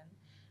Calvin,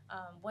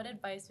 what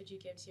advice would you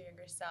give to your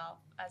younger self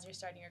as you're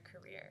starting your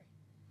career?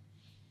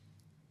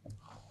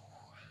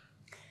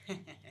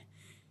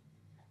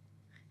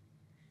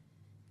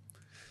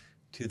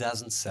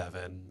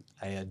 2007,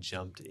 I had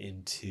jumped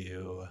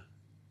into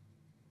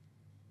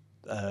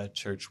the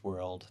church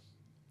world,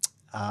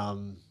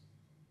 and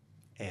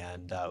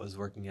was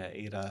working at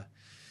Ada.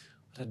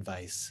 What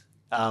advice?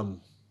 I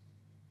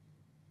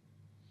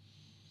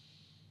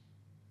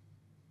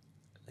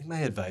think my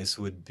advice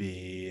would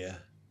be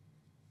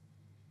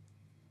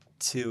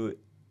to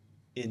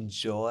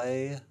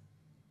enjoy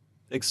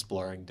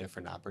exploring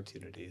different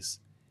opportunities.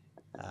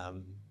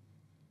 I'm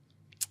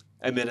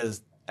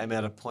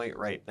at a point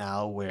right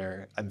now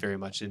where I'm very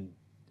much in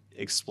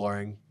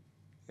exploring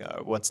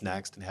what's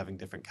next and having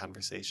different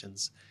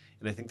conversations.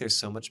 And I think there's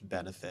so much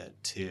benefit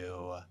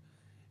to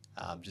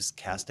just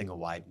casting a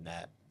wide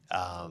net,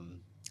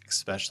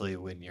 especially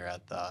when you're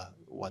at the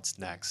what's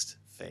next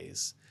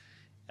phase.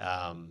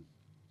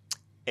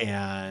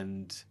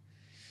 And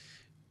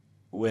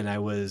when I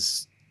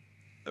was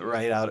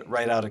right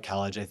out of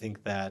college, I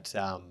think that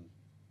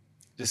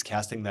just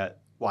casting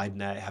that wide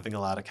net, having a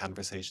lot of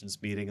conversations,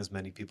 meeting as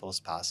many people as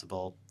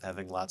possible,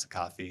 having lots of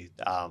coffee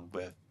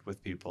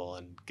with people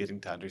and getting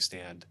to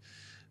understand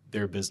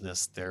their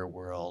business, their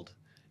world.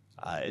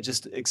 It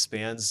just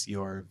expands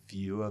your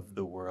view of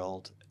the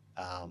world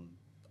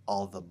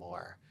all the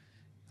more.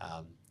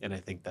 And I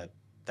think that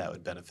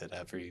would benefit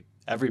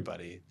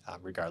everybody,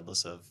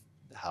 regardless of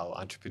how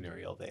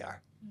entrepreneurial they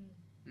are.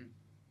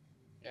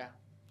 Yeah.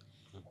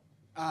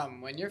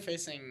 When you're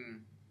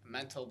facing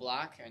mental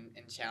block and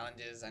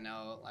challenges, right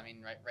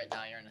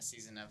now you're in a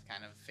season of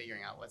kind of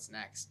figuring out what's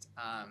next.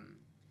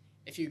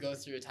 If you go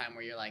through a time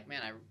where you're like,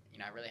 man, I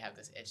really have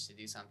this itch to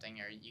do something,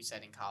 or you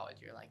said in college,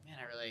 you're like, man,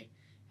 I really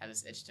have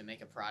this itch to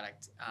make a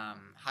product.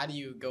 How do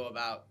you go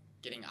about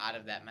getting out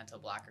of that mental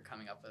block or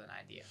coming up with an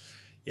idea?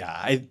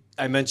 Yeah,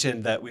 I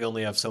mentioned that we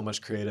only have so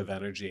much creative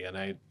energy, and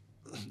I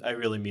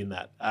really mean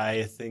that.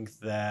 I think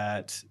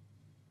that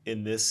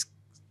in this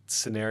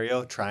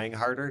scenario, trying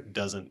harder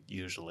doesn't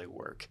usually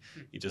work.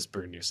 You just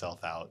burn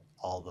yourself out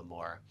all the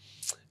more.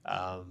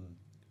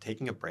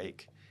 Taking a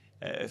break.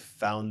 I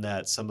found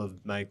that some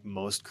of my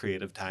most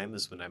creative time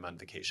is when I'm on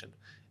vacation,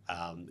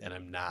 and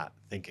I'm not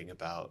thinking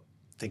about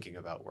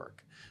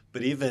work.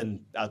 But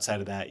even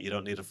outside of that, you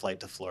don't need a flight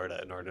to Florida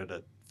in order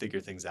to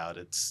figure things out.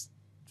 It's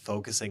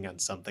focusing on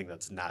something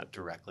that's not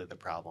directly the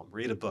problem.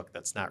 Read a book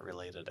that's not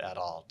related at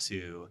all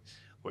to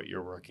what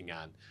you're working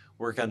on.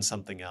 Work on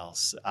something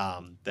else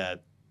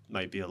that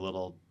might be a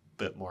little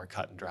bit more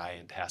cut and dry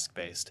and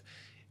task-based.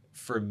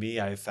 For me,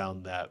 I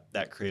found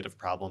that creative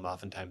problem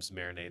oftentimes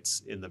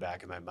marinates in the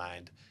back of my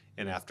mind.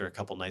 And after a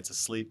couple nights of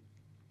sleep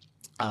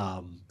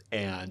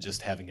and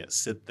just having it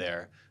sit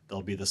there,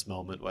 there'll be this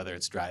moment, whether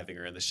it's driving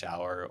or in the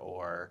shower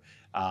or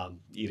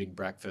eating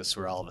breakfast,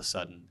 where all of a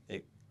sudden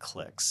it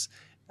clicks.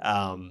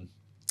 And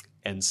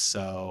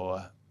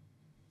so,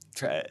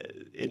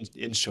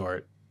 in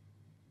short,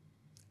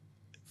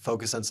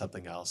 focus on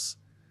something else.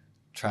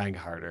 Trying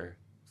harder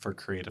for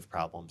creative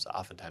problems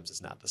oftentimes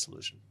is not the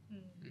solution.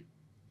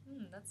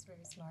 That's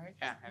very smart.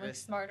 Yeah, Work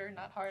smarter,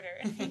 not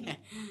harder.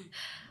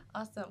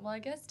 Awesome. Well, I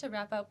guess to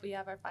wrap up, we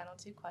have our final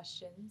two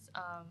questions.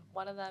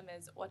 One of them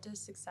is, what does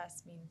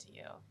success mean to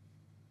you?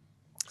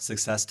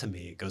 Success to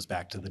me goes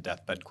back to the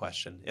deathbed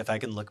question. If I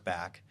can look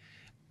back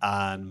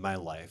on my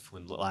life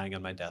when lying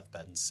on my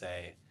deathbed and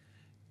say,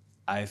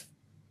 I've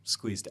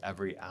squeezed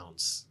every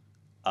ounce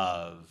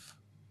of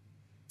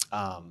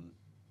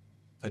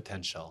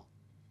potential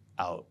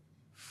out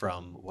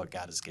from what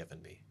God has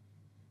given me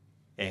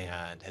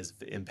and has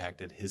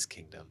impacted his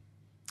kingdom.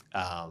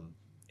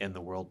 And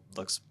the world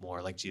looks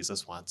more like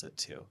Jesus wants it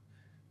to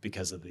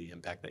because of the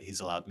impact that he's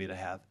allowed me to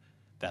have.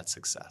 That's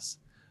success.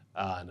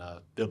 On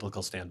a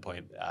biblical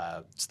standpoint,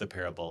 it's the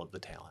parable of the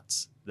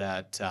talents,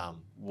 that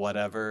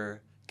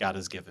whatever God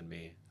has given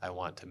me, I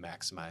want to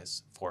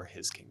maximize for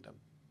his kingdom.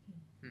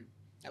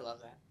 I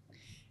love that.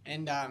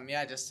 And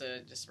just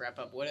to wrap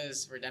up, what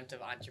does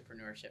redemptive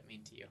entrepreneurship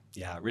mean to you?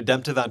 Yeah,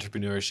 redemptive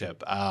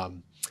entrepreneurship.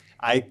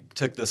 I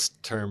took this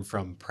term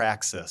from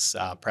Praxis.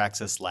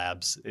 Praxis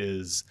Labs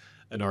is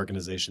an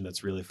organization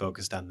that's really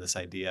focused on this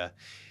idea.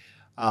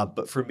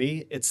 But for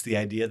me, it's the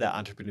idea that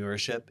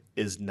entrepreneurship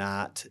is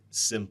not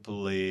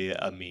simply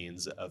a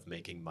means of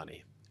making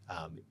money.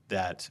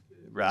 That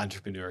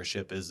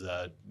entrepreneurship is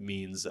a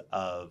means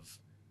of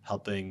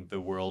helping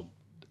the world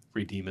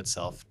redeem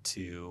itself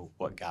to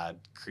what God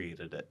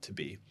created it to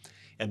be,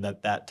 and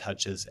that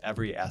touches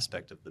every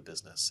aspect of the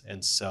business.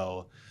 And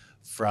so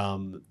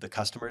from the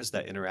customers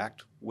that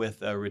interact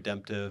with a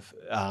redemptive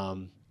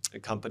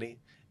company.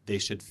 They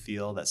should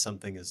feel that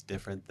something is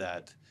different,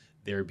 that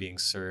they're being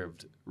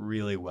served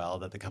really well,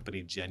 that the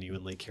company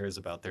genuinely cares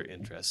about their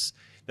interests,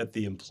 that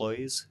the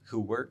employees who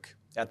work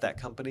at that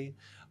company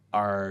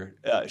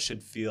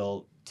should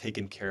feel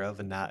taken care of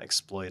and not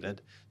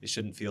exploited. They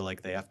shouldn't feel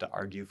like they have to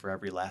argue for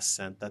every last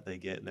cent that they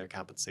get in their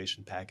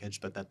compensation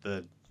package, but that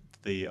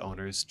the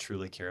owners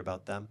truly care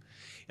about them,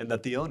 and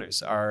that the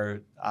owners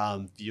are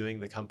viewing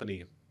the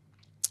company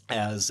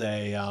as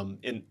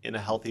in a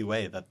healthy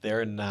way, that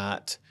they're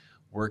not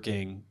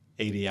working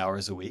 80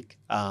 hours a week,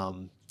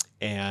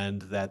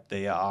 and that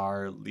they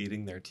are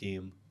leading their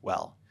team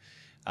well.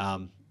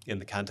 In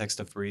the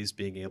context of Breeze,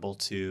 being able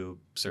to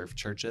serve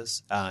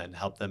churches and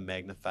help them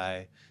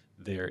magnify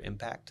their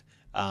impact,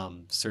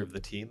 serve the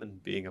team,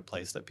 and being a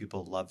place that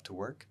people love to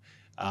work,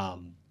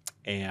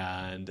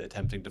 and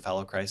attempting to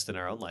follow Christ in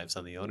our own lives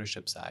on the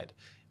ownership side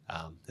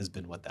has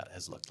been what that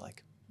has looked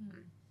like.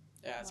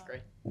 Yeah, that's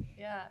great.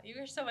 Yeah, you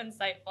were so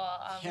insightful.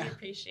 Yeah. We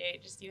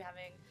appreciate just you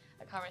having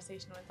a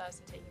conversation with us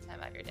and taking time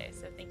out of your day.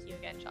 So thank you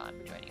again, John,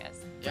 for joining us.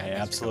 Yeah, My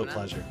thanks for absolute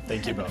coming on. pleasure.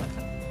 Thank you both.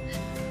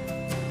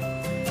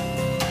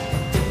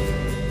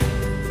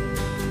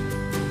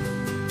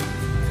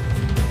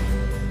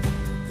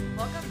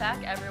 Welcome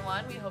back,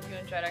 everyone. We hope you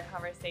enjoyed our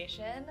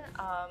conversation.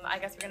 I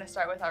guess we're going to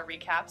start with our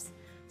recaps.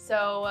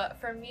 So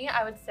for me,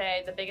 I would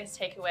say the biggest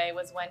takeaway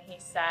was when he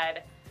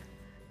said,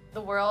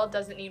 the world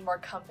doesn't need more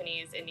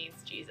companies, it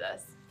needs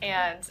Jesus.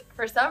 And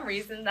for some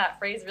reason, that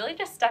phrase really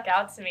just stuck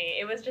out to me.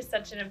 It was just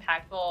such an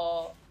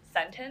impactful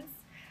sentence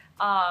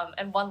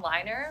and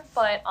one-liner.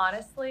 But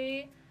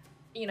honestly,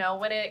 you know,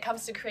 when it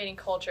comes to creating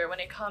culture, when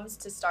it comes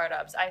to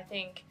startups, I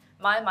think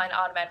my mind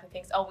automatically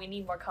thinks, oh, we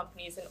need more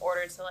companies in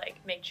order to like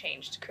make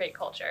change, to create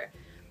culture.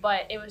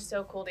 But it was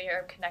so cool to hear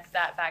him connect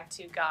that back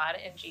to God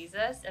and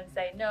Jesus and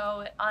say,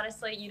 no,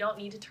 honestly, you don't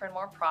need to turn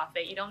more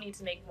profit. You don't need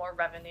to make more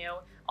revenue.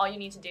 All you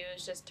need to do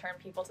is just turn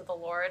people to the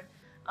Lord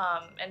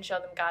and show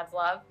them God's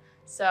love.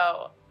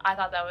 So I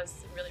thought that was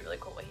really, really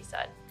cool what he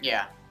said.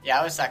 Yeah,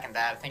 I would second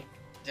that. I think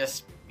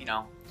just, you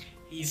know,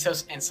 he's so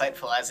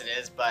insightful as it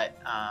is, but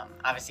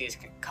obviously his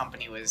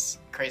company was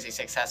crazy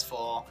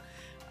successful,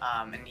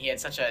 and he had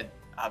such a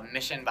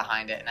mission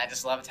behind it. And I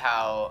just loved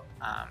how,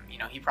 you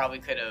know, he probably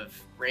could have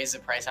raised the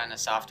price on the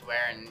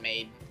software and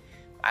made,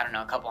 I don't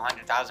know, a couple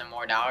 $100,000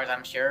 more,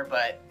 I'm sure.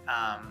 But,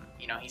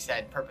 you know, he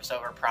said purpose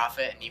over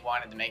profit, and he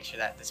wanted to make sure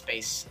that the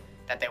space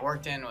that they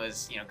worked in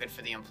was, you know, good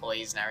for the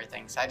employees and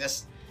everything. So I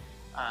just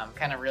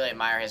kind of really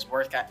admire his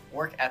work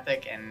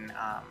ethic and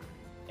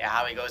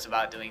how he goes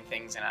about doing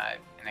things in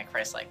a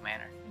Christ-like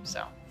manner.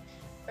 So.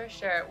 For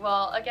sure.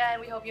 Well, again,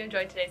 we hope you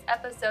enjoyed today's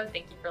episode.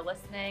 Thank you for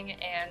listening,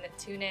 and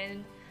tune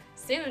in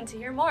soon to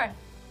hear more.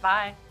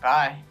 Bye.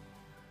 Bye.